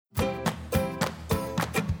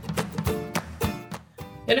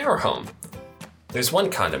In our home, there's one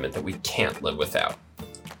condiment that we can't live without.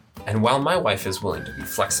 And while my wife is willing to be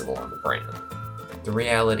flexible on the brand, the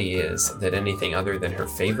reality is that anything other than her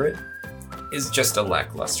favorite is just a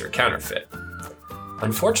lackluster counterfeit.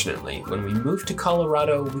 Unfortunately, when we moved to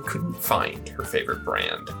Colorado, we couldn't find her favorite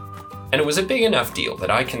brand. And it was a big enough deal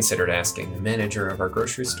that I considered asking the manager of our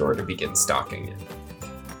grocery store to begin stocking it.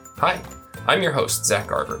 Hi, I'm your host, Zach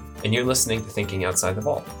Garver, and you're listening to Thinking Outside the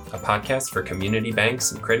Vault, a podcast for community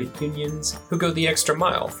banks and credit unions who go the extra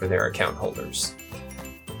mile for their account holders.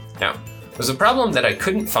 Now, there's a problem that I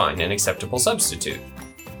couldn't find an acceptable substitute.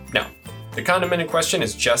 No, the condiment in question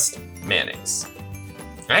is just mayonnaise.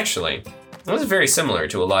 Actually, it was very similar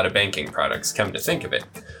to a lot of banking products, come to think of it.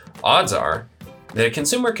 Odds are that a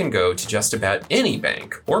consumer can go to just about any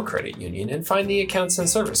bank or credit union and find the accounts and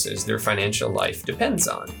services their financial life depends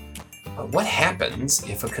on. But what happens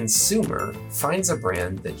if a consumer finds a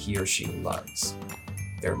brand that he or she loves?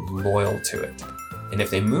 They're loyal to it. And if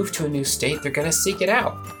they move to a new state, they're going to seek it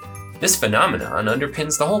out. This phenomenon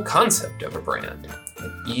underpins the whole concept of a brand,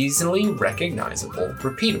 an easily recognizable,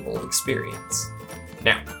 repeatable experience.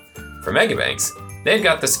 Now, for megabanks, they've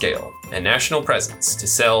got the scale and national presence to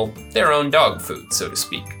sell their own dog food, so to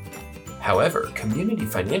speak. However, community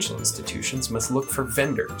financial institutions must look for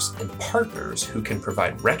vendors and partners who can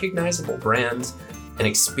provide recognizable brands and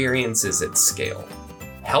experiences at scale,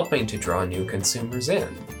 helping to draw new consumers in.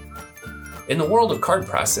 In the world of card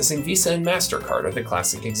processing, Visa and MasterCard are the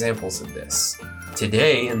classic examples of this.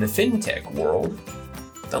 Today, in the fintech world,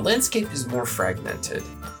 the landscape is more fragmented,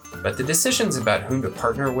 but the decisions about whom to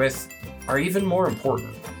partner with are even more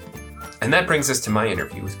important. And that brings us to my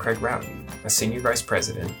interview with Craig Rowden, a senior vice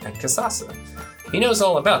president at Kasasa. He knows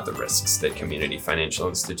all about the risks that community financial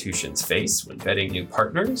institutions face when vetting new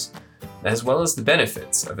partners, as well as the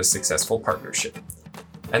benefits of a successful partnership.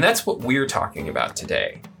 And that's what we're talking about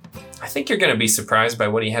today. I think you're going to be surprised by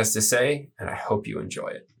what he has to say, and I hope you enjoy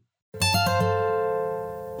it.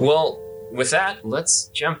 Well, with that, let's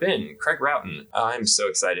jump in. Craig Rowden, I'm so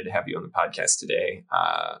excited to have you on the podcast today.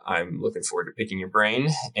 I'm looking forward to picking your brain,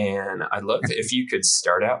 and I'd love if you could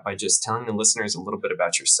start out by just telling the listeners a little bit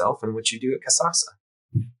about yourself and what you do at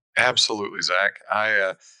Kasasa. Absolutely, Zach.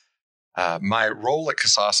 My role at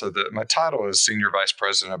Kasasa, my title is Senior Vice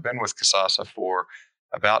President. I've been with Kasasa for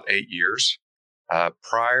about 8 years.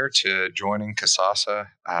 Prior to joining Kasasa,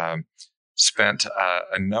 spent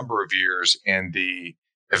a number of years in the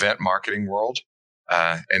event marketing world,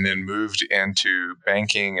 and then moved into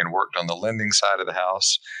banking and worked on the lending side of the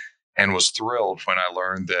house, and was thrilled when I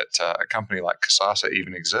learned that a company like Kasasa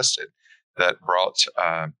even existed that brought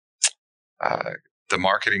the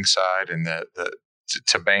marketing side and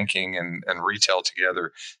to banking and retail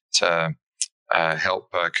together to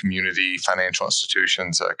help community financial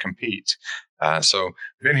institutions compete. So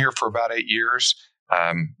been here for about 8 years.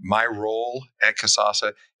 My role at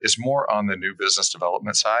Kasasa is more on the new business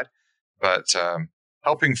development side, but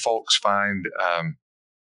helping folks finding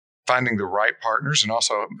the right partners, and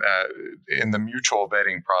also in the mutual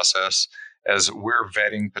vetting process as we're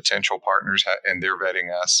vetting potential partners and they're vetting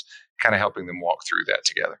us, kind of helping them walk through that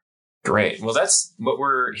together. Great. Well, that's what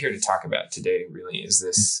we're here to talk about today, really, is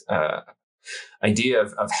this idea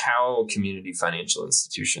of how community financial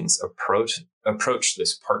institutions approach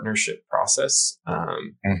this partnership process,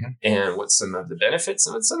 and what some of the benefits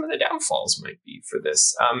and what some of the downfalls might be for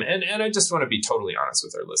this. And I just want to be totally honest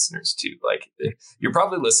with our listeners too. Like, you're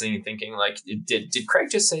probably listening and thinking, like, did Craig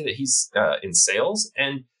just say that he's in sales?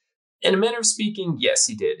 And in a manner of speaking, yes,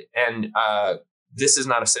 he did. And this is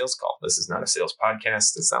not a sales call. This is not a sales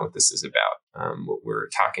podcast. That's not what this is about. What we're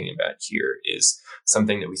talking about here is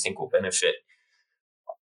something that we think will benefit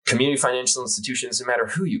community financial institutions, no matter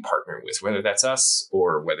who you partner with, whether that's us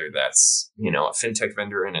or whether that's, a fintech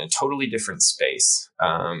vendor in a totally different space.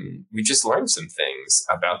 We just learned some things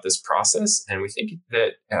about this process, and we think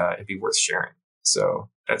that it'd be worth sharing. So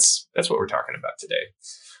that's what we're talking about today.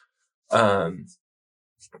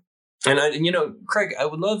 Craig, I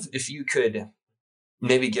would love if you could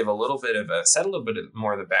maybe give set a little bit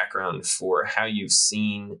more of the background for how you've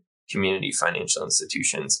seen community financial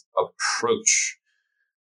institutions approach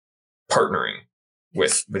partnering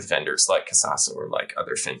with vendors like Kasasa or like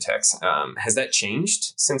other fintechs. Has that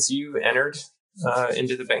changed since you entered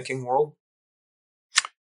into the banking world?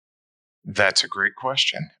 That's a great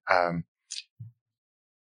question.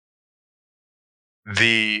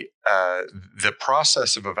 The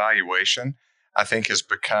process of evaluation, I think, has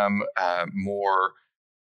become more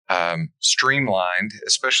streamlined,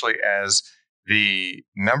 especially as the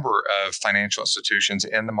number of financial institutions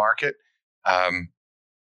in the market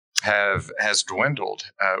has dwindled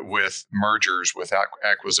with mergers, with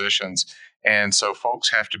acquisitions, and so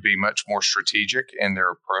folks have to be much more strategic in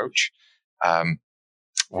their approach. Um,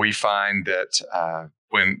 we find that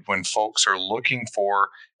when folks are looking for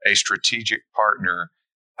a strategic partner,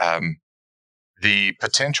 um, the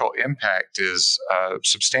potential impact is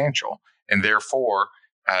substantial, and therefore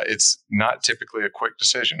it's not typically a quick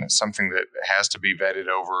decision. It's something that has to be vetted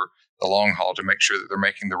over the long haul to make sure that they're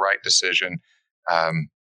making the right decision. Um,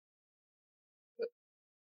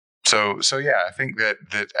 so yeah, I think that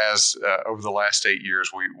as over the last 8 years,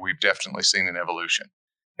 we've definitely seen an evolution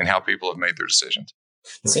in how people have made their decisions.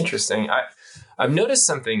 It's interesting. I've noticed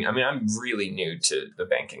something. I mean, I'm really new to the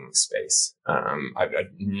banking space. I've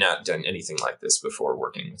not done anything like this before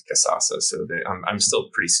working with Kasasa, so I'm still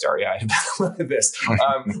pretty starry-eyed about this,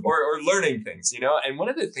 or learning things, And one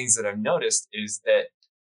of the things that I've noticed is that,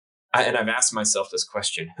 and I've asked myself this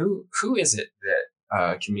question: who is it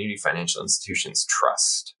that community financial institutions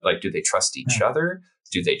trust? Like, do they trust each other?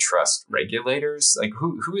 Do they trust regulators? Like,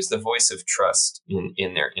 who is the voice of trust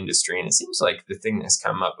in their industry? And it seems like the thing that's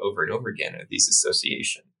come up over and over again are these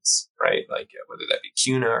associations, right? Like whether that be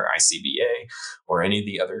CUNA or ICBA or any of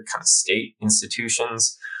the other kind of state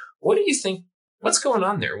institutions. What do you think? What's going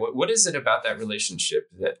on there? What is it about that relationship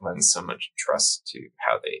that lends so much trust to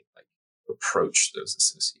how they approach those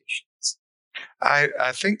associations?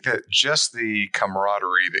 I think that just the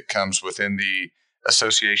camaraderie that comes within the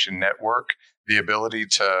association network, the ability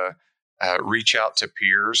to reach out to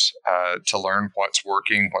peers, to learn what's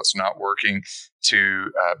working, what's not working,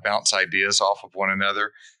 to bounce ideas off of one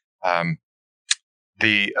another.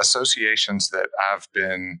 The associations that I've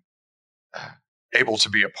been able to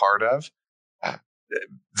be a part of,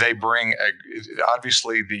 they bring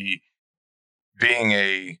obviously being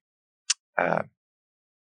a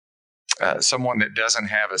someone that doesn't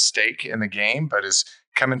have a stake in the game, but is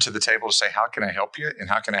coming to the table to say, how can I help you? And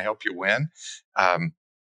how can I help you win?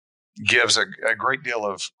 Gives a great deal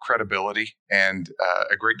of credibility and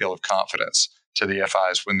a great deal of confidence to the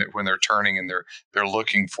FIs when they're turning and they're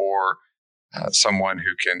looking for someone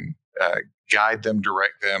who can guide them,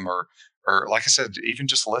 direct them, or like I said, even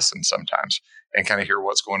just listen sometimes and kind of hear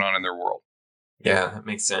what's going on in their world. Yeah, that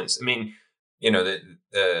makes sense. I mean,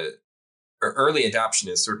 the early adoption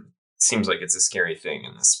is seems like it's a scary thing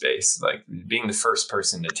in this space, like being the first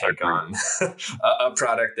person to take on a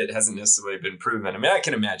product that hasn't necessarily been proven. I mean, I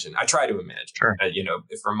can imagine. I try to imagine. Sure.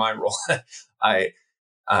 For my role, I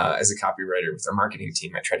as a copywriter with our marketing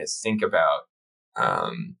team, I try to think about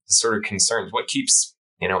the sort of concerns. What keeps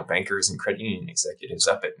bankers and credit union executives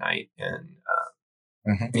up at night,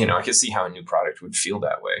 and I could see how a new product would feel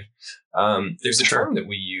that way. There's a term that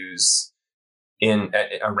we use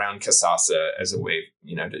around Kasasa as a way,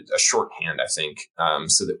 a shorthand, I think,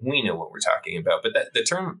 so that we know what we're talking about. But the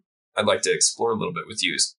term I'd like to explore a little bit with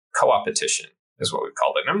you is co-opetition, is what we've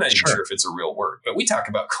called it. And I'm not even sure if it's a real word, but we talk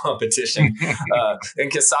about competition in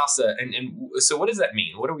Kasasa. And so what does that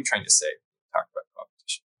mean? What are we trying to say when we talk about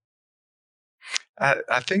competition?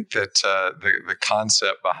 I think that the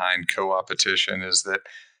concept behind co-opetition is that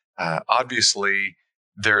obviously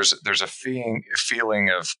there's a feeling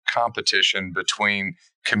of competition between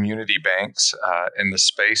community banks in the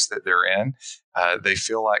space that they're in. They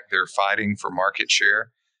feel like they're fighting for market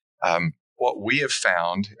share. What we have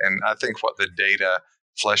found, and I think what the data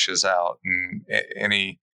fleshes out, and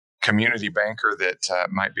any community banker that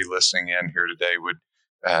might be listening in here today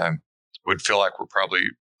would feel like we're probably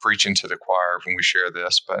preaching to the choir when we share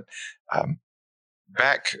this, but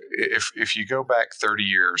back if you go back 30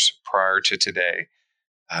 years prior to today,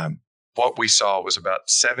 what we saw was about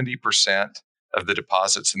 70% of the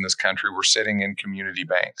deposits in this country were sitting in community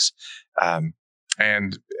banks.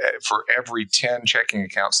 And for every 10 checking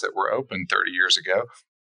accounts that were opened 30 years ago,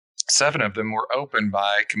 7 of them were opened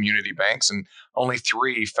by community banks, and only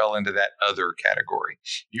 3 fell into that other category.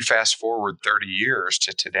 You fast forward 30 years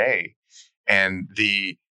to today, and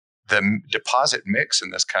the deposit mix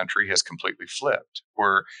in this country has completely flipped,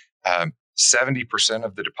 where 70%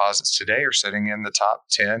 of the deposits today are sitting in the top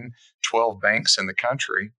 10, 12 banks in the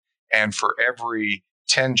country. And for every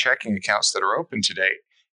 10 checking accounts that are open today,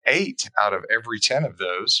 8 out of every 10 of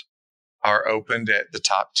those are opened at the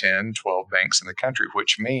top 10, 12 banks in the country,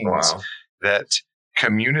 which means that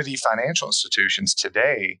community financial institutions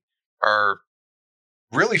today are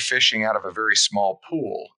really fishing out of a very small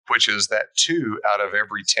pool, which is that 2 out of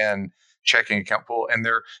every 10 checking account pool. And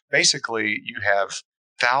they're basically, you have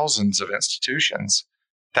thousands of institutions,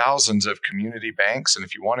 thousands of community banks. And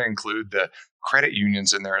if you want to include the credit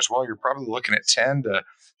unions in there as well, you're probably looking at 10 to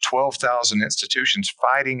 12,000 institutions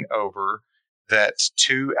fighting over that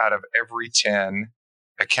 2 out of every 10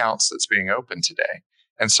 accounts that's being opened today.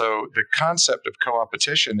 And so the concept of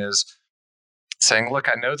co-opetition is saying, look,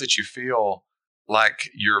 I know that you feel like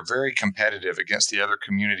you're very competitive against the other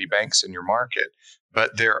community banks in your market,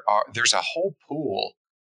 but there's a whole pool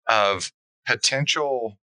of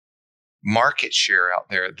potential market share out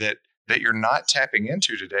there that you're not tapping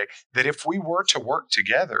into today, that if we were to work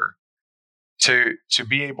together to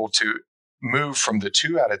be able to move from the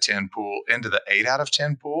 2 out of 10 pool into the 8 out of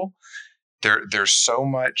 10 pool, there's so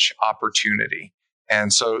much opportunity.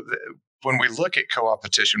 And so when we look at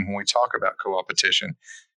co-opetition, when we talk about co-opetition,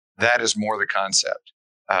 that is more the concept.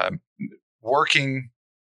 Working,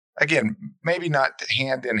 again, maybe not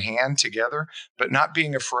hand in hand together, but not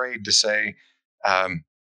being afraid to say,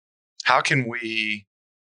 how can we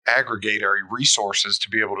aggregate our resources to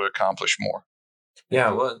be able to accomplish more?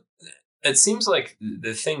 Yeah, well, it seems like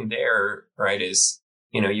the thing there, right, is,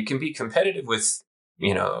 you can be competitive with,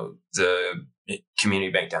 the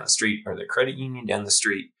community bank down the street or the credit union down the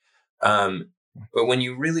street. But when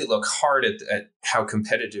you really look hard at how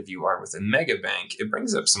competitive you are with a mega bank, it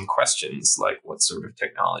brings up some questions like, what sort of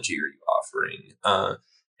technology are you offering?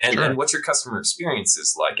 And what your customer experience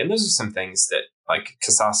is like. And those are some things that like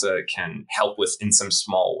Kasasa can help with in some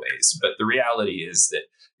small ways. But the reality is that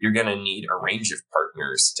you're going to need a range of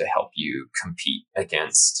partners to help you compete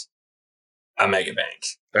against a mega bank.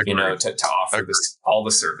 Agreed. To offer this, all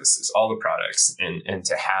the services, all the products, and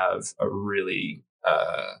to have a really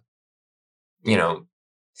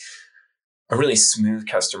a really smooth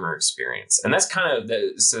customer experience. And that's kind of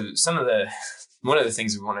one of the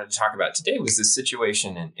things we wanted to talk about today was the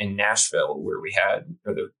situation in Nashville, or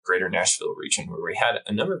the greater Nashville region, where we had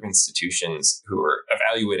a number of institutions who were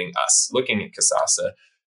evaluating us, looking at Kasasa,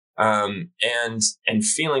 and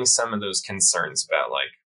feeling some of those concerns about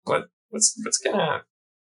like, what's gonna,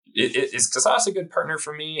 is Kasasa a good partner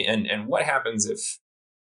for me? And what happens if,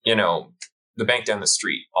 the bank down the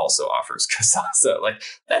street also offers Kasasa? Like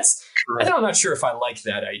I'm not sure if I like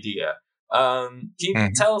that idea. Can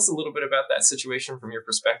you tell us a little bit about that situation from your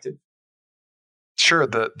perspective? Sure.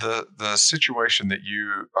 The situation that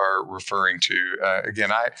you are referring to,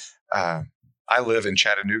 again, I live in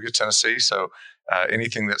Chattanooga, Tennessee, so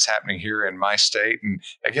anything that's happening here in my state, and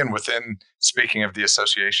again, speaking of the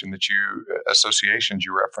associations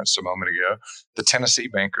you referenced a moment ago, the Tennessee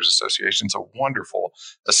Bankers Association is a wonderful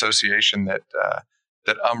association that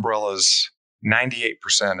umbrellas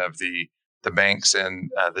 98% of the banks in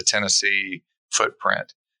the Tennessee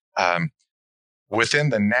footprint. Within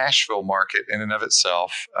the Nashville market in and of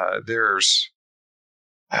itself, there's,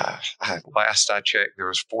 last I checked, there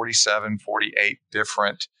was 48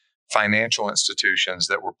 different financial institutions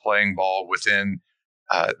that were playing ball within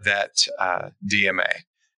that DMA.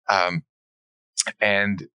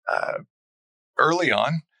 And early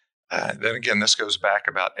on, then again, this goes back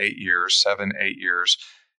about 8 years, 8 years,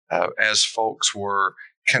 as folks were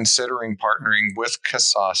considering partnering with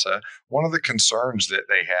Kasasa. One of the concerns that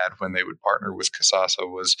they had when they would partner with Kasasa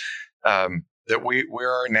was that we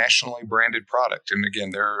are a nationally branded product. And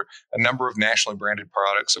again, there are a number of nationally branded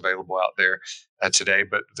products available out there today.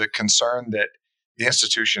 But the concern that the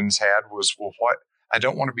institutions had was, well, what? I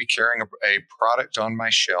don't want to be carrying a product on my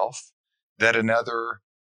shelf that another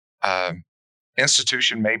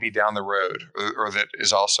institution maybe down the road or that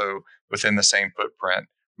is also within the same footprint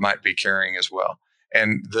might be carrying as well.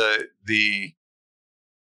 And the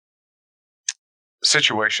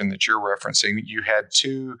situation that you're referencing, you had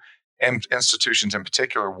two institutions in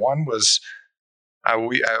particular. One was, I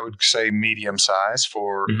would say, medium size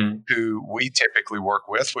for who we typically work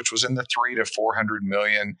with, which was in the 300 to 400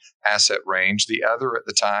 million asset range. The other at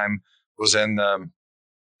the time was in the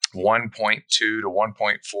 1.2 to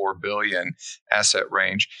 1.4 billion asset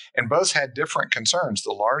range, and both had different concerns.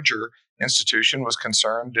 The larger institution was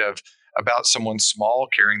concerned about someone small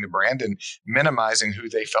carrying the brand and minimizing who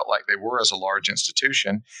they felt like they were as a large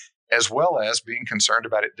institution, as well as being concerned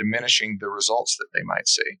about it diminishing the results that they might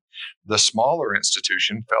see. The smaller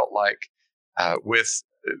institution felt like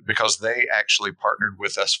because they actually partnered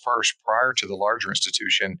with us first prior to the larger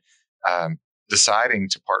institution deciding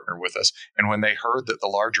to partner with us. And when they heard that the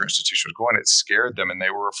larger institution was going, it scared them. And they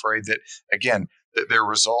were afraid that, again, that their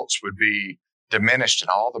results would be diminished and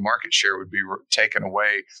all the market share would be taken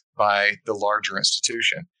away by the larger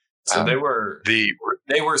institution. So they were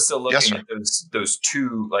still looking at those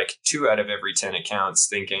two out of every 10 accounts,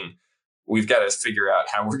 thinking we've got to figure out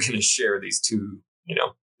how we're going to share these two,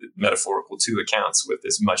 metaphorical two accounts with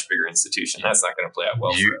this much bigger institution. That's not going to play out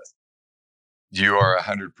well for us. You are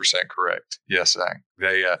 100% correct. Yes, Zach.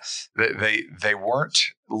 They weren't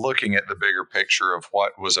looking at the bigger picture of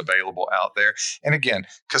what was available out there. And again,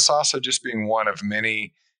 Kasasa just being one of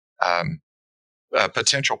many um,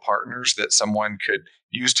 potential partners that someone could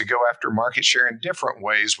use to go after market share in different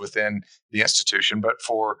ways within the institution. But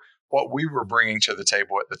for what we were bringing to the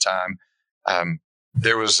table at the time, um,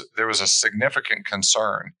 there was a significant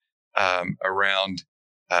concern around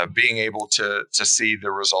being able to see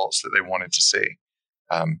the results that they wanted to see.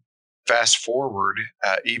 Um, Fast forward,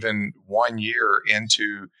 even 1 year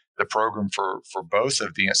into the program for both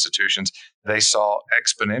of the institutions, they saw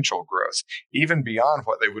exponential growth, even beyond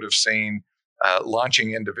what they would have seen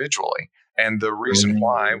launching individually. And the reason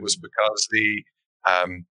why was because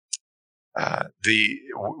um,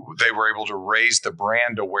 they were able to raise the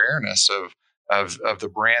brand awareness of the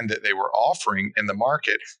brand that they were offering in the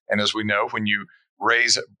market. And as we know, when you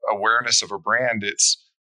raise awareness of a brand, it's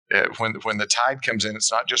when the tide comes in,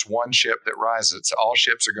 it's not just one ship that rises; it's all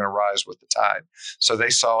ships are going to rise with the tide. So they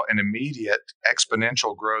saw an immediate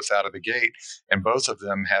exponential growth out of the gate, and both of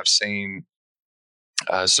them have seen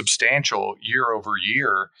substantial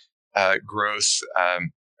year-over-year growth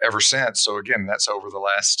ever since. So again, that's over the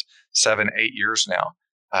last 7-8 years now.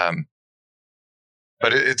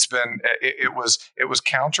 But it was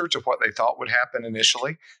counter to what they thought would happen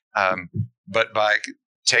initially. But by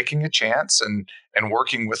taking a chance and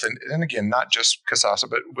working with and again, not just Kasasa,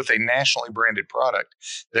 but with a nationally branded product,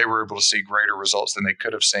 they were able to see greater results than they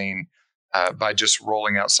could have seen by just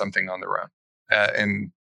rolling out something on their own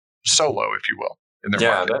and solo, if you will.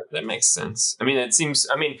 That makes sense. I mean, it seems.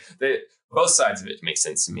 I mean, both sides of it make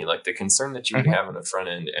sense to me. Like the concern that you would have on the front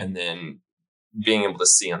end, and then being able to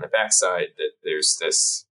see on the backside that there's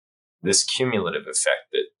this cumulative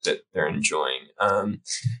effect that they're enjoying. And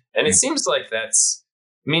it seems like that's.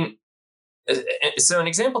 I mean, so an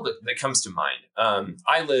example that comes to mind.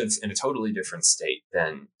 I live in a totally different state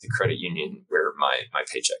than the credit union where my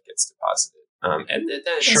paycheck gets deposited. And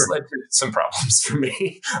that has led to some problems for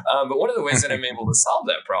me. But one of the ways that I'm able to solve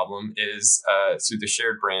that problem is through the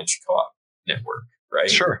shared branch co-op network,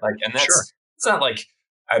 right? Sure. It's not like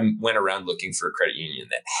I went around looking for a credit union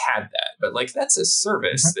that had that, but like that's a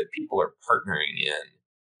service that people are partnering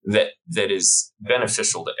in that is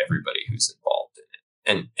beneficial to everybody who's involved in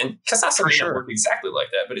it. And Kasasa may not work exactly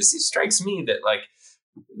like that, but it strikes me that like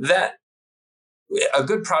that a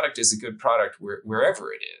good product is a good product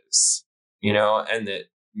wherever it is. And that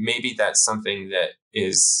maybe that's something that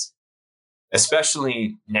is,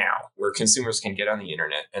 especially now, where consumers can get on the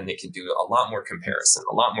internet and they can do a lot more comparison,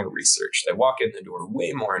 a lot more research. They walk in the door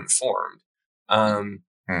way more informed.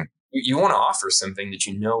 You want to offer something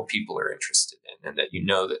that people are interested in and that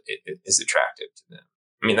that it is attractive to them.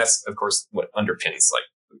 I mean, that's, of course, what underpins like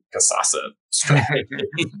Kasasa strategy.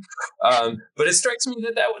 But it strikes me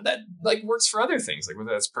that like works for other things, like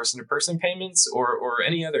whether that's person-to-person payments or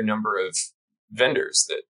any other number of vendors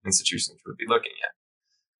that institutions would be looking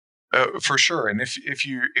at. For sure, and if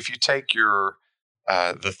you take your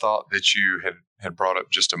the thought that you had brought up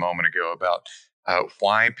just a moment ago about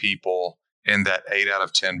why people in that 8 out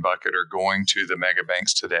of 10 bucket are going to the mega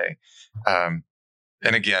banks today, and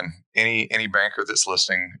again, any banker that's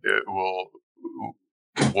listening will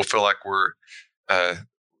feel like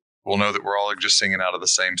we'll know that we're all just singing out of the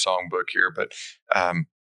same songbook here, but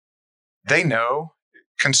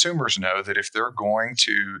consumers know that if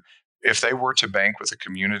they were to bank with a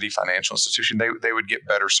community financial institution, they would get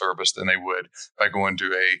better service than they would by going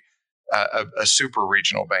to a super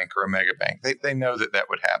regional bank or a mega bank. They know that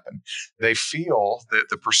would happen. They feel that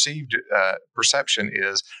the perceived perception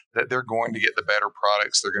is that they're going to get the better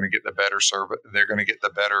products, they're going to get the better service, they're going to get the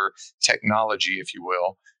better technology, if you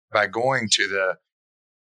will, by going to the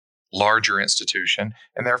larger institution,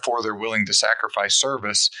 and therefore they're willing to sacrifice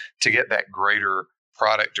service to get that greater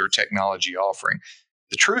product or technology offering.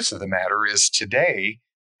 The truth of the matter is today,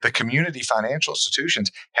 the community financial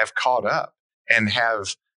institutions have caught up and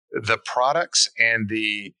have the products and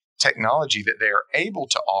the technology that they are able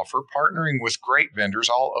to offer, partnering with great vendors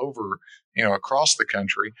all over, across the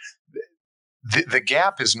country. The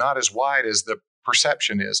gap is not as wide as the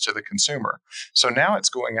perception is to the consumer. So now it's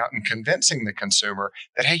going out and convincing the consumer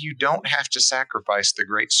that, hey, you don't have to sacrifice the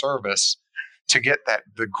great service to get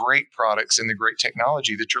the great products and the great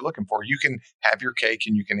technology that you're looking for. You can have your cake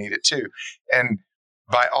and you can eat it too. And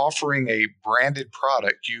by offering a branded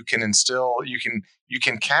product, you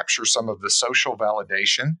can capture some of the social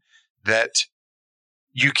validation that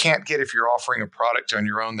you can't get if you're offering a product on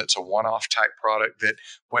your own that's a one-off type product that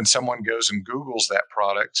when someone goes and Googles that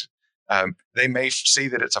product, they may see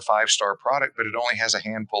that it's a 5-star product, but it only has a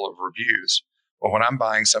handful of reviews. Well, when I'm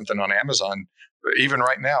buying something on Amazon, even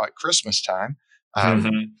right now at Christmas time, I'm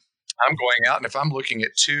going out, and if I'm looking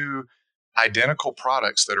at two identical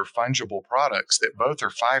products that are fungible products that both are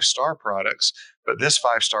 5-star products, but this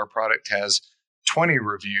 5-star product has 20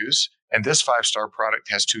 reviews and this 5-star product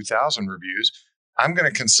has 2,000 reviews, I'm going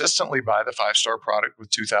to consistently buy the 5-star product with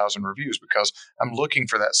 2,000 reviews because I'm looking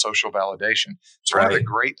for that social validation. It's one of the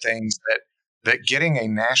great things that getting a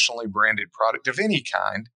nationally branded product of any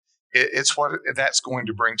kind, it's what that's going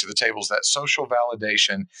to bring to the table, is that social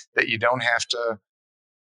validation that you don't have to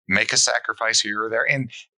make a sacrifice here or there. And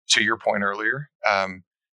to your point earlier,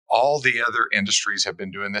 all the other industries have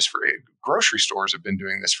been doing this grocery stores have been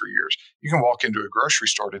doing this for years. You can walk into a grocery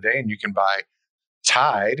store today and you can buy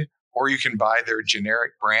Tide, or you can buy their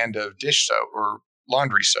generic brand of dish soap or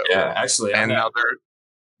laundry soap. Yeah, actually, and now they're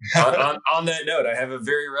on that note, I have a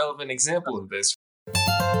very relevant example of this.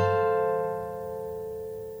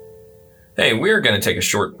 Hey, we're going to take a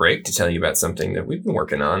short break to tell you about something that we've been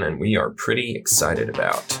working on and we are pretty excited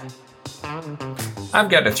about. I've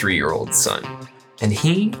got a 3-year-old son, and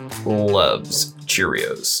he loves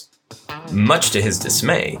Cheerios. Much to his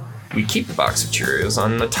dismay, we keep the box of Cheerios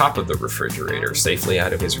on the top of the refrigerator, safely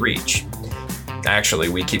out of his reach. Actually,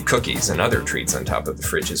 we keep cookies and other treats on top of the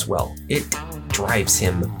fridge as well. It drives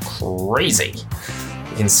him crazy.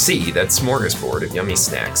 You can see that smorgasbord of yummy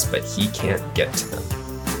snacks, but he can't get to them.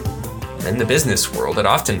 In the business world, it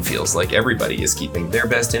often feels like everybody is keeping their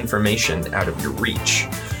best information out of your reach,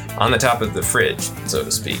 on the top of the fridge, so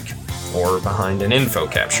to speak, or behind an info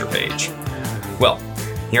capture page. Well,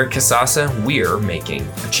 here at Kasasa, we're making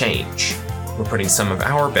a change. We're putting some of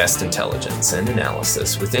our best intelligence and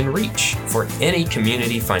analysis within reach for any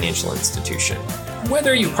community financial institution,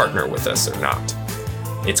 whether you partner with us or not.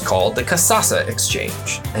 It's called the Kasasa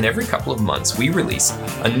Exchange, and every couple of months we release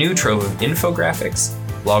a new trove of infographics,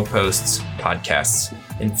 blog posts, podcasts,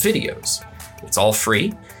 and videos. It's all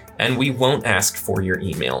free, and we won't ask for your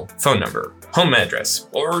email, phone number, home address,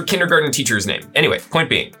 or kindergarten teacher's name. Anyway, point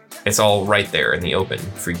being, it's all right there in the open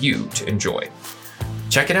for you to enjoy.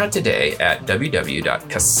 Check it out today at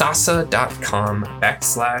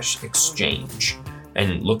www.kasasa.com/exchange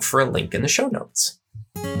and look for a link in the show notes.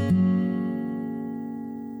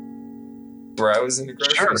 Where I was in the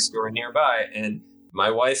grocery store nearby, and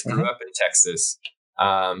my wife grew up in Texas.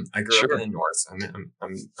 I grew up in the North.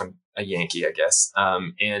 I'm a Yankee, I guess.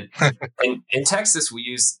 And in Texas, we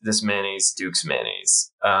use this mayonnaise, Duke's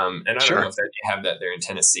mayonnaise. And I don't know if they have that there in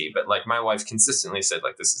Tennessee, but like my wife consistently said,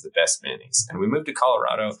 like, this is the best mayonnaise. And we moved to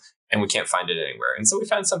Colorado and we can't find it anywhere. And so we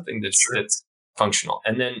found something that's functional.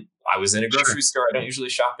 And then I was in a grocery store I don't usually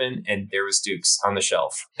shop in, and there was Duke's on the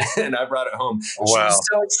shelf. And I brought it home. Wow. She was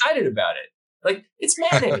so excited about it. Like, it's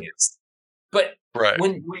mayonnaise. But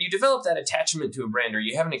when you develop that attachment to a brand, or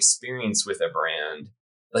you have an experience with a brand,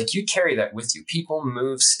 like, you carry that with you. People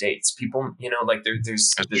move states. People, like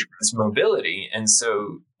there's this mobility. And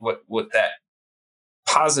so what that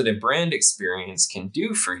positive brand experience can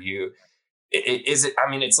do for you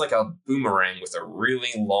it's like a boomerang with a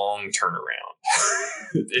really long turnaround.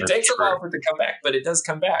 It takes a while for it to come back, but it does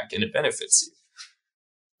come back and it benefits you.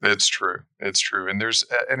 It's true. It's true. And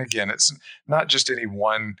again, it's not just any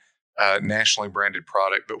one nationally branded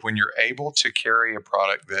product, but when you're able to carry a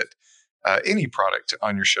product that any product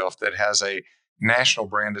on your shelf that has a national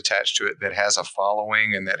brand attached to it, that has a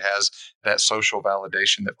following and that has that social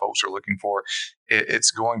validation that folks are looking for,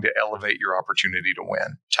 it's going to elevate your opportunity to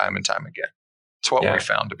win time and time again. It's what we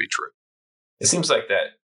found to be true. It seems like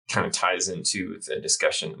that kind of ties into the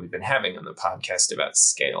discussion that we've been having on the podcast about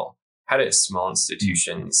scale. How do small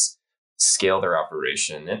institutions scale their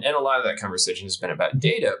operation? And a lot of that conversation has been about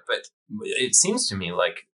data, but it seems to me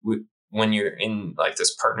like when you're in like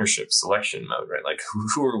this partnership selection mode, right? Like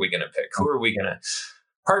who are we going to pick? Who are we going to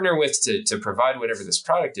partner with to provide whatever this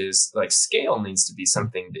product is? Like, scale needs to be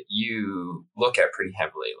something that you look at pretty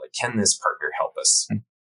heavily. Like, can this partner help us,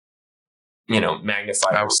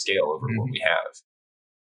 magnify our scale over what we have?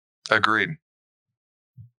 Agreed.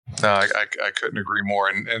 No, I couldn't agree more.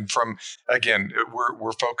 And from, again,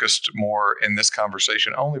 we're focused more in this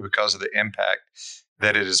conversation only because of the impact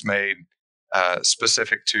that it has made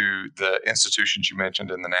specific to the institutions you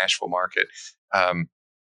mentioned in the Nashville market. But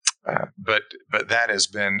that has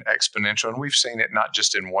been exponential. And we've seen it not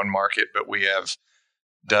just in one market, but we have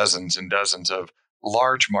dozens and dozens of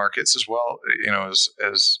large markets as well,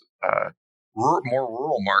 as more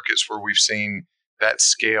rural markets where we've seen that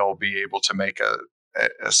scale be able to make a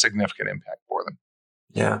significant impact for them.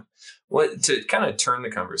 Yeah. Well, to kind of turn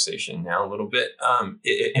the conversation now a little bit,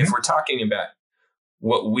 if we're talking about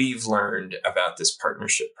what we've learned about this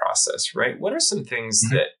partnership process, right? What are some things Mhm.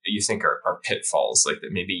 that you think are pitfalls, like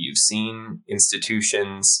that maybe you've seen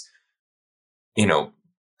institutions, you know,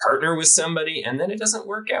 partner with somebody and then it doesn't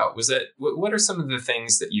work out? What are some of the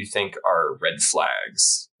things that you think are red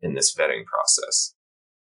flags in this vetting process?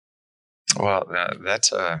 Well,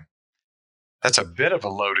 that's a bit of a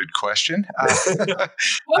loaded question.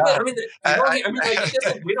 Well, Uh, I mean, you don't. I, I mean, like, it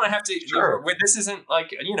doesn't. We don't have to. sure, This isn't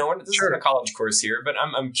like this isn't a sure. college course here. But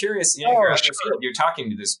I'm curious. You're Oh, out in the sure, field. You're talking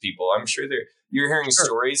to these people. I'm sure you're hearing sure.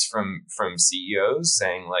 stories from CEOs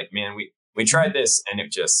saying like, "Man, we Mhm. tried this and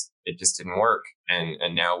it just didn't work, and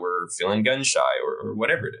now we're feeling gun shy or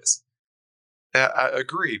whatever it is." I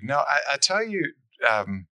agreed. No, I tell you,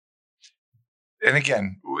 um, and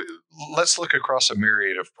again, let's look across a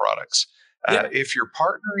myriad of products. Yeah. If you're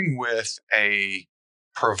partnering with a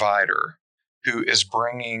provider who is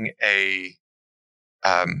bringing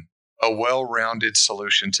um, a well-rounded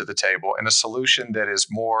solution to the table and a solution that is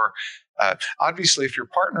more obviously, if you're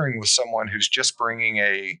partnering with someone who's just bringing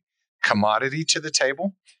a commodity to the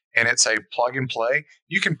table and it's a plug and play,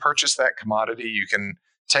 you can purchase that commodity, you can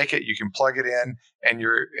take it, you can plug it in,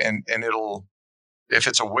 and it'll, if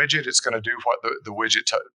it's a widget, it's going to do what the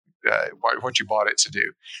widget what you bought it to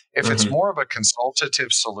do. If it's Hmm. more of a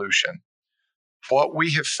consultative solution, what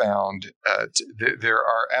we have found, there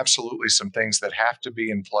are absolutely some things that have to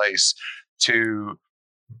be in place to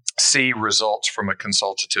see results from a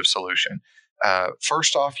consultative solution.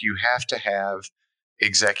 First off, you have to have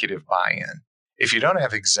executive buy-in. If you don't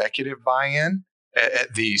have executive buy-in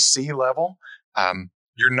at the C level,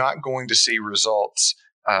 you're not going to see results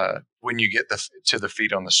when you get to the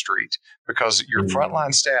feet on the street, because your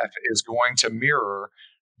frontline staff is going to mirror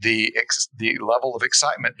the level of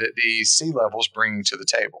excitement that the C level is bringing to the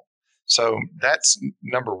table. So that's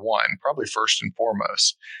number one, probably first and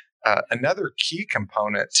foremost. Another key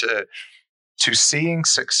component to seeing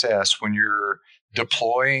success when you're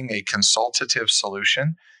deploying a consultative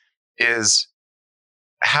solution is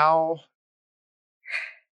how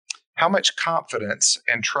how much confidence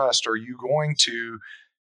and trust are you going to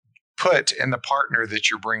put in the partner that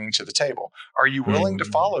you're bringing to the table? Are you willing to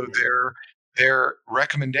follow their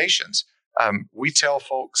recommendations? We tell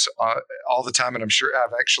folks all the time, and I'm sure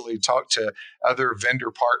I've actually talked to other vendor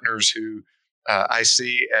partners who I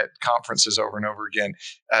see at conferences over and over again,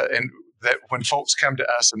 and that when folks come to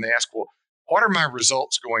us and they ask, "Well, what are my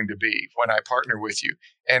results going to be when I partner with you?"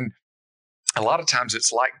 And a lot of times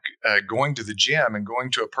it's like going to the gym and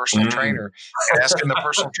going to a personal Mm. trainer and asking the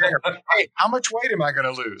personal trainer, "Hey, how much weight am I going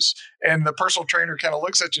to lose?" And the personal trainer kind of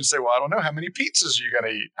looks at you and say, "Well, I don't know. How many pizzas are you going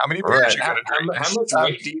to eat? How many beers Right. are you going to drink?" How much Um,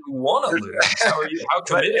 weight do you want to lose? How but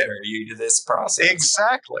committed are you to this process?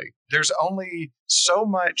 exactly, there's only so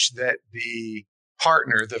much that the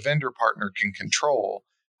partner, the vendor partner, can control.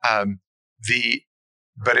 Um, the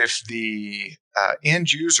But if the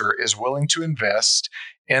end user is willing to invest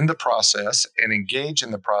in the process and engage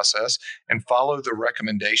in the process and follow the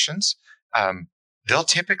recommendations, um, they'll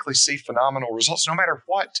typically see phenomenal results no matter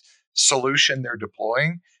what solution they're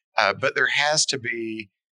deploying. But um, there has to be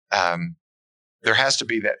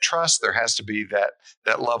that trust. There has to be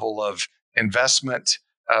that level of investment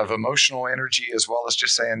of emotional energy, as well as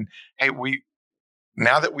just saying, "Hey, we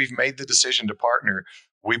now that we've made the decision to partner,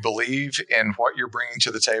 we believe in what you're bringing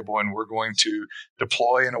to the table, and we're going to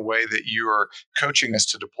deploy in a way that you are coaching us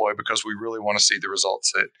to deploy because we really want to see the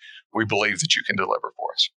results that we believe that you can deliver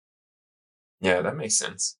for us." Yeah, that makes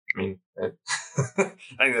sense. I mean, I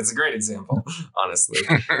think that's a great example, honestly.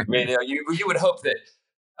 I mean, you would hope that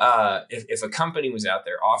if a company was out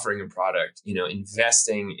there offering a product,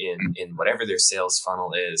 investing in whatever their sales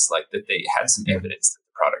funnel is, like that they had some evidence that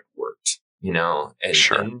the product worked,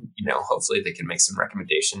 Sure. and hopefully they can make some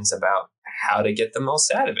recommendations about how to get the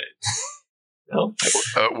most out of it. You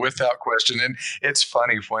know? Without question. And it's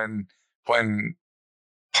funny when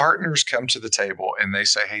partners come to the table and they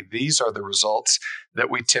say, "Hey, these are the results that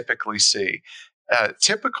we typically see."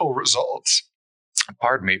 Typical results,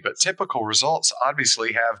 pardon me, but typical results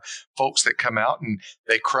obviously have folks that come out and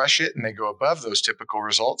they crush it and they go above those typical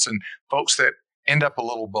results, and folks that end up a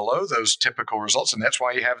little below those typical results, and that's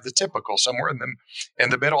why you have the typical somewhere in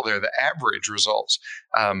the middle there, the average results.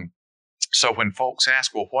 Um, so when folks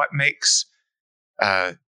ask, "Well, what makes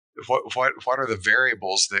uh, what are the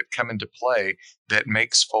variables that come into play that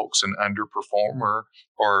makes folks an underperformer,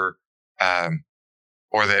 or um,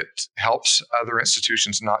 or that helps other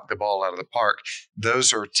institutions knock the ball out of the park?"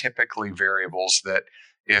 Those are typically variables that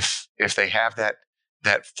if they have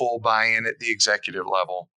that full buy-in at the executive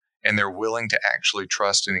level and they're willing to actually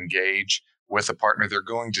trust and engage with a partner, they're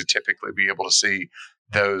going to typically be able to see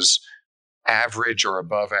those average or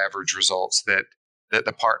above average results that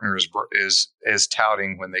the partner is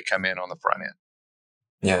touting when they come in on the front end.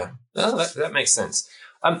 Yeah, no, that makes sense.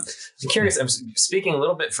 I'm curious. I'm speaking a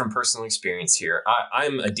little bit from personal experience here.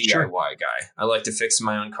 I'm a DIY Sure. guy. I like to fix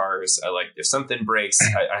my own cars. I like if something breaks.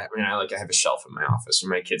 I like to have a shelf in my office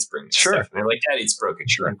where my kids bring me Sure. stuff, and they're like, "Daddy, it's broken.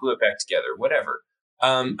 Sure. And glue it back together, whatever."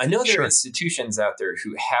 I know there Sure. are institutions out there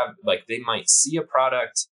who have they might see a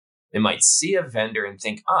product, they might see a vendor and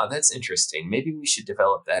think, "Ah, that's interesting. Maybe we should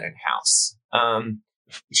develop that in house."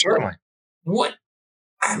 Certainly. What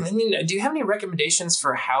I mean, do you have any recommendations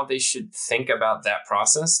for how they should think about that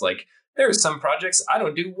process? Like, there are some projects I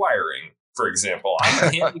don't do wiring, for example. I'm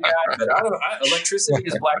a handy guy, but electricity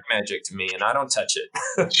is black magic to me, and I don't touch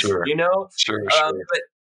it. Sure. You know, Sure. but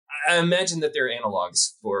I imagine that there are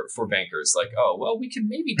analogs for bankers. Like, oh, well, we could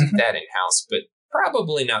maybe do that in house, but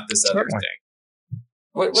probably not this other Certainly. thing.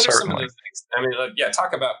 What are some of Certainly. those things? I mean,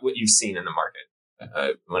 talk about what you've seen in the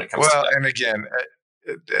market when it comes to Well, that. and again,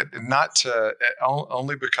 not to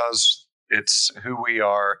only because it's who we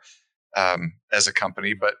are as a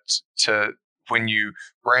company, but to when you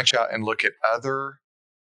branch out and look at other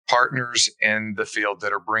partners in the field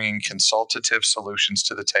that are bringing consultative solutions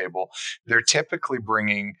to the table, they're typically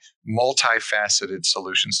bringing multifaceted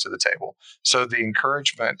solutions to the table. So the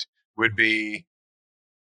encouragement would be,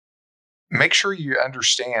 make sure you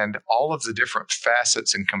understand all of the different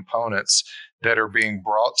facets and components that are being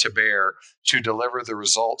brought to bear to deliver the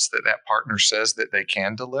results that partner says that they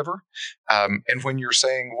can deliver. And when you're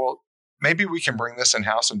saying, well, maybe we can bring this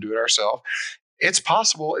in-house and do it ourselves, it's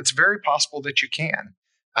possible. It's very possible that you can.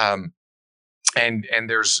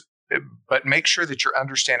 But make sure that you're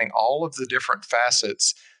understanding all of the different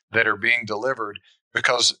facets that are being delivered,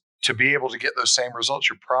 because to be able to get those same results,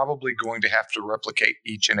 you're probably going to have to replicate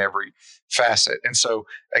each and every facet. And so,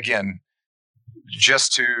 again,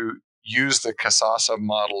 just to use the Kasasa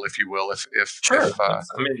model, if you will, if that's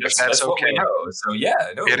what okay. we know. So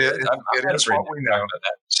yeah, no, It is what we know.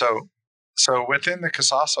 So So within the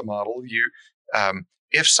Kasasa model,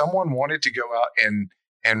 if someone wanted to go out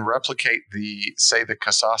and replicate the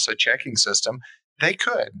Kasasa checking system, they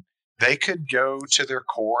could. They could go to their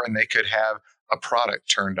core and they could have a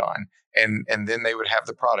product turned on, and then they would have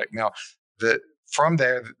the product. Now, from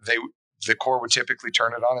there, the core would typically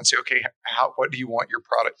turn it on and say, okay, what do you want your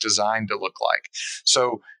product design to look like?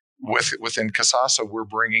 So within Kasasa, we're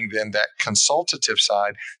bringing then that consultative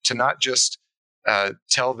side to not just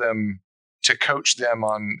tell them, to coach them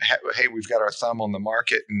on, hey, we've got our thumb on the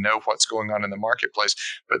market and know what's going on in the marketplace,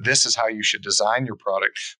 but this is how you should design your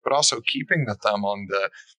product, but also keeping the thumb on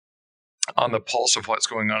the pulse of what's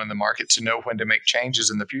going on in the market to know when to make changes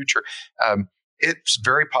in the future. It's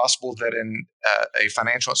very possible that a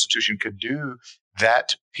financial institution could do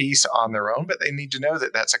that piece on their own, but they need to know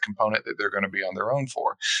that that's a component that they're going to be on their own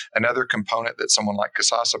for. Another component that someone like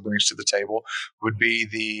Kasasa brings to the table would be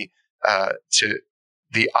the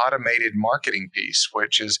automated marketing piece,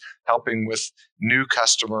 which is helping with new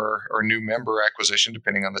customer or new member acquisition,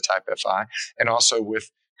 depending on the type FI, and also with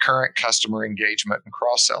current customer engagement and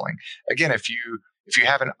cross-selling. Again, if you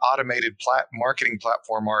have an automated marketing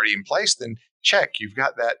platform already in place, then check, you've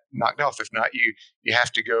got that knocked off. If not, you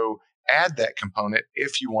have to go add that component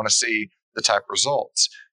if you want to see the type results.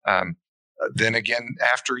 Then again,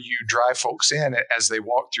 after you drive folks in, as they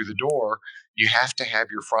walk through the door, you have to have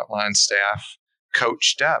your frontline staff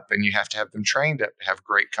coached up, and you have to have them trained up to have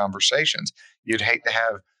great conversations. You'd hate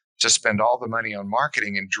to spend all the money on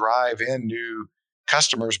marketing and drive in new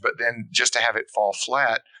customers, but then just to have it fall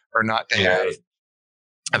flat or not to have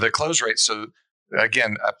the close rate. So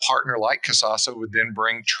again, a partner like Kasasa would then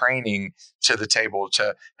bring training to the table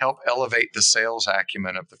to help elevate the sales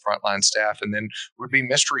acumen of the frontline staff, and then would be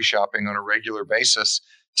mystery shopping on a regular basis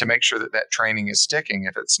to make sure that training is sticking.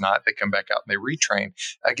 If it's not, they come back out and they retrain.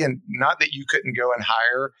 Again, not that you couldn't go and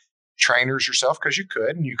hire trainers yourself, because you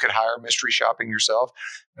could, and you could hire mystery shopping yourself,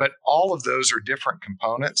 but all of those are different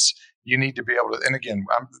components. You need to be able to, and again,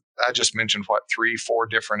 I just mentioned 3-4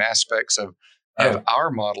 different aspects of our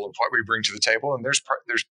model of what we bring to the table, and there's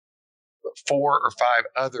 4 or 5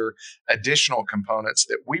 other additional components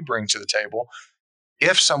that we bring to the table.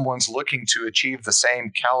 If someone's looking to achieve the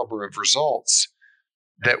same caliber of results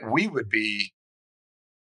that we would be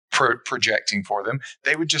projecting for them,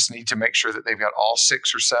 they would just need to make sure that they've got all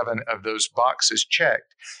 6 or 7 of those boxes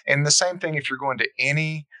checked. And the same thing if you're going to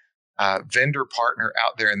any vendor partner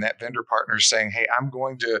out there, and that vendor partner is saying, hey, I'm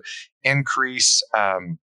going to increase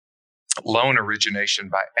loan origination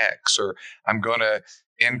by X, or I'm going to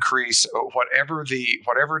increase whatever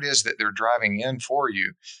it is that they're driving in for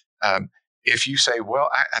you. If you say,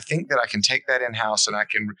 well, I think that I can take that in-house and I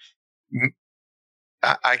can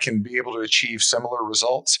I can be able to achieve similar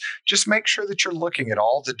results. Just make sure that you're looking at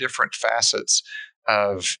all the different facets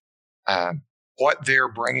of what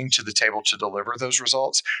they're bringing to the table to deliver those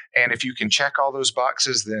results. And if you can check all those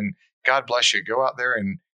boxes, then God bless you. Go out there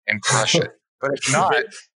and crush it. But if not,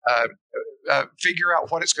 uh, figure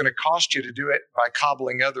out what it's going to cost you to do it by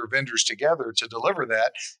cobbling other vendors together to deliver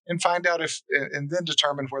that, and find out and then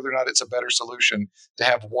determine whether or not it's a better solution to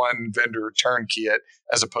have one vendor turnkey it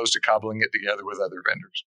as opposed to cobbling it together with other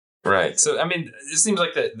vendors. Right. So, I mean, it seems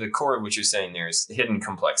like the core of what you're saying there is hidden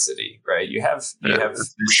complexity, right? You have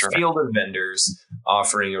this field of vendors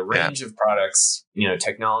offering a range of products,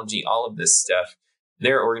 technology, all of this stuff.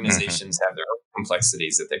 Their organizations have their own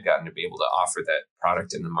complexities that they've gotten to be able to offer that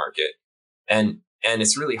product in the market. And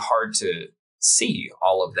it's really hard to see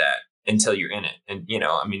all of that until you're in it. And,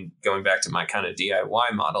 going back to my kind of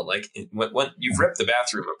DIY model, like when you've ripped the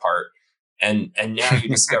bathroom apart, and now you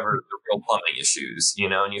discover the real plumbing issues,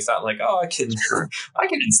 and you thought like, oh, I can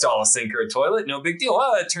install a sink or a toilet, no big deal.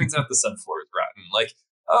 Oh, it turns out the subfloor is rotten. Like,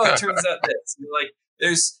 oh, it turns out this. Like,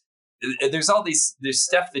 there's all there's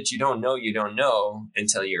stuff that you don't know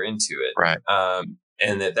until you're into it, right?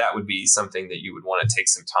 And that would be something that you would want to take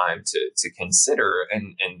some time to consider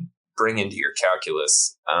and bring into your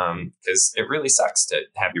calculus, because it really sucks to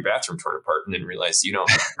have your bathroom torn apart and then realize you don't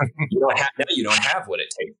have what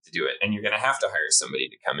it takes to do it, and you're going to have to hire somebody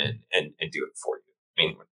to come in and do it for you. I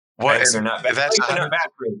mean, banks are not bad, they're not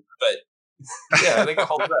bathroom, but yeah, they can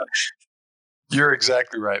hold it up. You're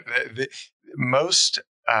exactly right. Most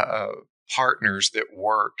partners that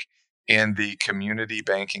work in the community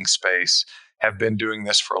banking space have been doing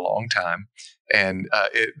this for a long time. And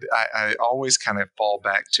I always kind of fall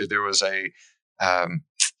back to, there was I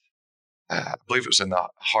believe it was in the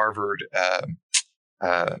Harvard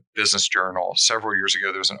Business Journal several years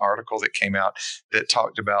ago. There was an article that came out that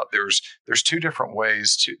talked about there's two different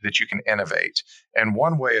ways that you can innovate. And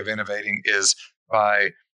one way of innovating is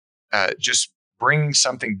by just bringing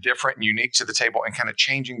something different and unique to the table and kind of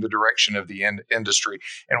changing the direction of the industry.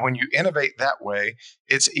 And when you innovate that way,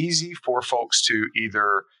 it's easy for folks to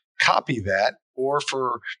either copy that, or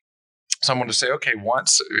for someone to say, okay,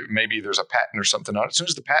 once maybe there's a patent or something on it, as soon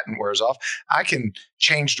as the patent wears off, I can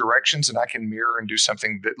change directions and I can mirror and do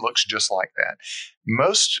something that looks just like that.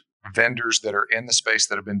 Most vendors that are in the space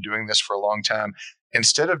that have been doing this for a long time,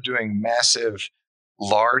 instead of doing massive,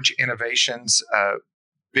 large innovations,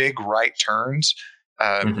 big right turns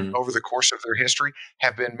over the course of their history,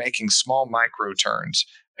 have been making small micro turns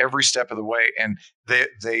every step of the way. And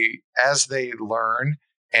they as they learn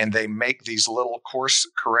and they make these little course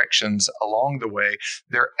corrections along the way,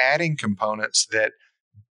 they're adding components that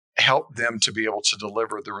help them to be able to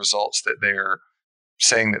deliver the results that they're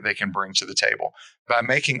saying that they can bring to the table. By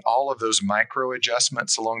making all of those micro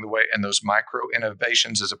adjustments along the way and those micro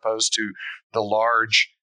innovations, as opposed to the large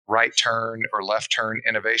right turn or left turn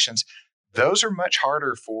innovations, those are much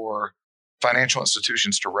harder for financial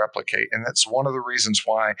institutions to replicate. And that's one of the reasons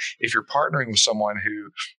why, if you're partnering with someone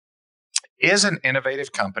who is an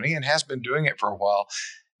innovative company and has been doing it for a while,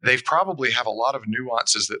 they probably have a lot of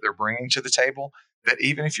nuances that they're bringing to the table that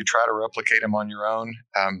even if you try to replicate them on your own,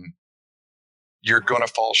 you're going to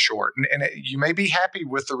fall short. And you may be happy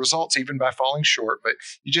with the results even by falling short, but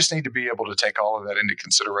you just need to be able to take all of that into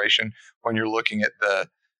consideration when you're looking at the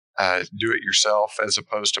do-it-yourself, as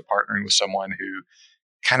opposed to partnering with someone who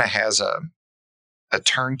kind of has a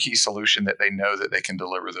turnkey solution that they know that they can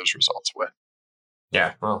deliver those results with.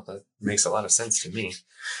 Yeah, well, that makes a lot of sense to me.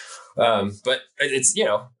 But it's,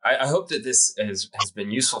 I hope that this has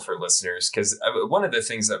been useful for listeners, because one of the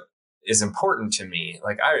things that is important to me,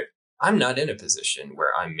 like I'm not in a position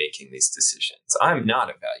where I'm making these decisions. I'm not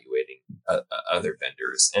evaluating other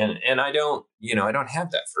vendors, and I don't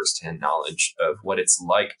have that firsthand knowledge of what it's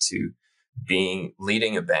like to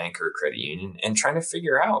leading a bank or credit union and trying to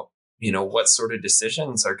figure out, what sort of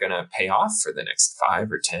decisions are going to pay off for the next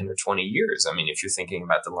 5 or 10 or 20 years. I mean, if you're thinking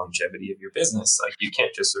about the longevity of your business, like you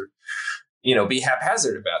can't just, be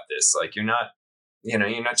haphazard about this. Like you're not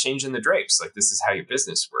changing the drapes. Like this is how your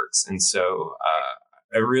business works. And so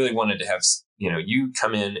I really wanted to have, you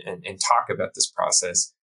come in and talk about this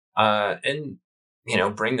process and,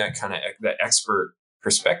 bring that kind of that expert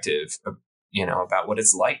perspective, about what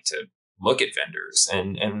it's like to look at vendors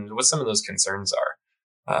and what some of those concerns are.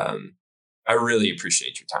 I really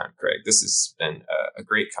appreciate your time, Craig. This has been a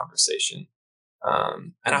great conversation.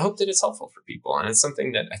 And I hope that it's helpful for people. And it's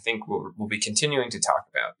something that I think we'll be continuing to talk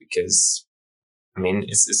about, because, I mean,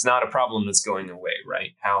 it's not a problem that's going away,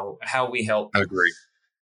 right? How we help. I agree.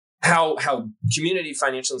 How community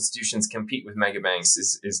financial institutions compete with mega banks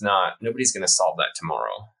is not, nobody's going to solve that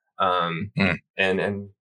tomorrow. And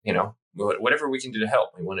whatever we can do to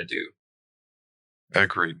help, we want to do.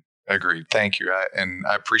 Agreed. Thank you. I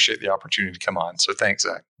appreciate the opportunity to come on. So thanks,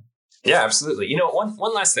 Zach. Yeah, absolutely.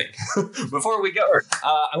 One last thing before we go,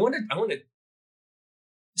 I want to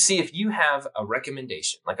see if you have a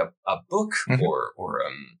recommendation, like a book or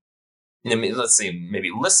let's say maybe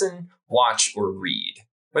listen, watch, or read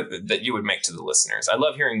that you would make to the listeners. I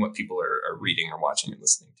love hearing what people are reading or watching and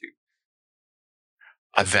listening to.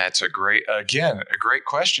 That's a great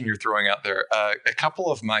question you're throwing out there. A couple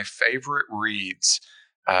of my favorite reads.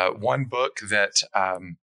 One book that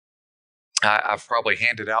I've probably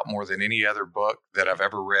handed out more than any other book that I've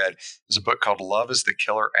ever read is a book called Love is the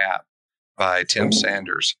Killer App by Tim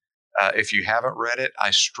Sanders. If you haven't read it, I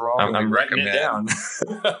strongly recommend it down.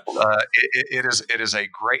 It is a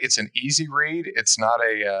great. It's an easy read. It's not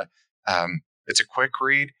it's a quick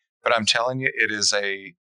read, but I'm telling you, it is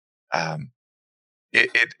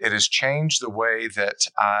it has changed the way that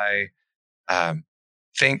I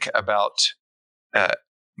think about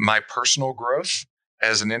my personal growth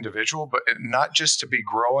as an individual, but not just to be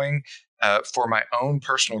growing for my own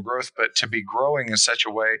personal growth, but to be growing in such a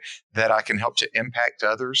way that I can help to impact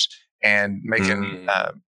others and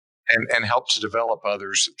and help to develop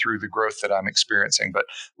others through the growth that I'm experiencing. But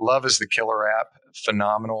Love is the Killer App,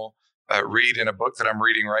 phenomenal read. In a book that I'm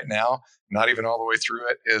reading right now, not even all the way through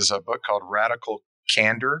it, is a book called Radical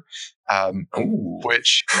Candor,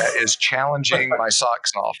 which is challenging my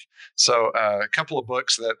socks off. So a couple of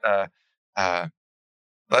books that,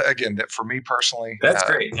 again, that for me personally. That's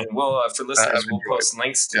great. And we'll, for listeners, we'll post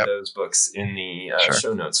links to those books in the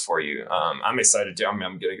show notes for you. I'm excited to, I'm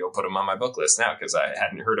going to go put them on my book list now because I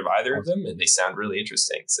hadn't heard of either of them and they sound really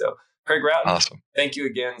interesting. So Craig Routon, awesome. Thank you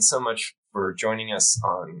again so much for joining us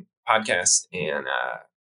on podcast, and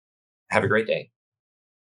have a great day.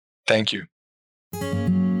 Thank you.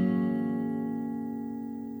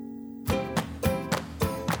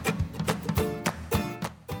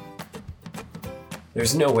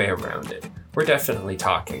 There's no way around it. We're definitely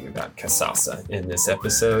talking about Kasasa in this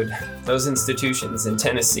episode. Those institutions in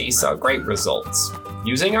Tennessee saw great results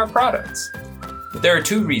using our products. But there are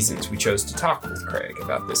two reasons we chose to talk with Craig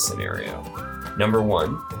about this scenario. Number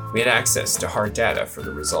one, we had access to hard data for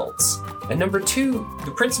the results. And number two,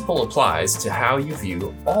 the principle applies to how you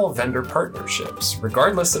view all vendor partnerships,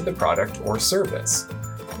 regardless of the product or service.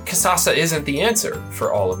 Kasasa isn't the answer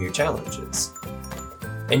for all of your challenges.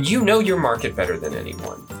 And you know your market better than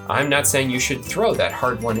anyone. I'm not saying you should throw that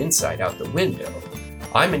hard-won insight out the window.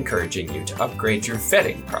 I'm encouraging you to upgrade your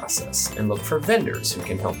vetting process and look for vendors who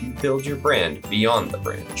can help you build your brand beyond the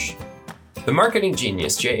branch. The marketing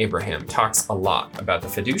genius Jay Abraham talks a lot about the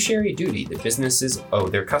fiduciary duty that businesses owe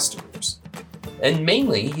their customers. And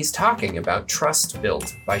mainly, he's talking about trust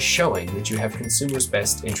built by showing that you have consumers'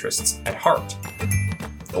 best interests at heart.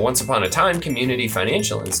 Once upon a time, community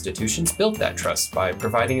financial institutions built that trust by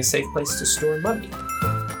providing a safe place to store money.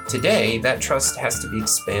 Today, that trust has to be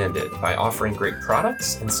expanded by offering great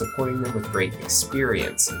products and supporting them with great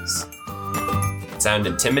experiences. Sound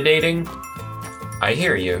intimidating? I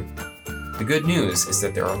hear you. The good news is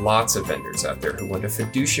that there are lots of vendors out there who want a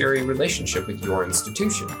fiduciary relationship with your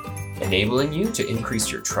institution, enabling you to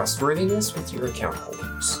increase your trustworthiness with your account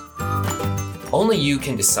holders. Only you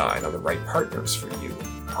can decide on the right partners for you.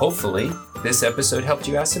 Hopefully, this episode helped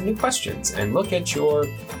you ask some new questions and look at your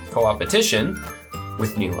co-opetition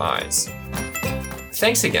with new eyes.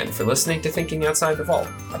 Thanks again for listening to Thinking Outside the Vault,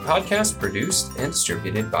 a podcast produced and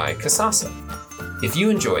distributed by Kasasa. If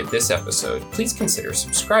you enjoyed this episode, please consider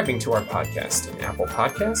subscribing to our podcast in Apple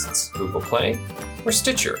Podcasts, Google Play, or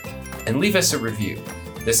Stitcher, and leave us a review.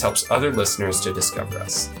 This helps other listeners to discover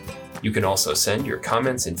us. You can also send your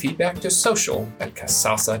comments and feedback to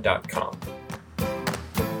social@kasasa.com.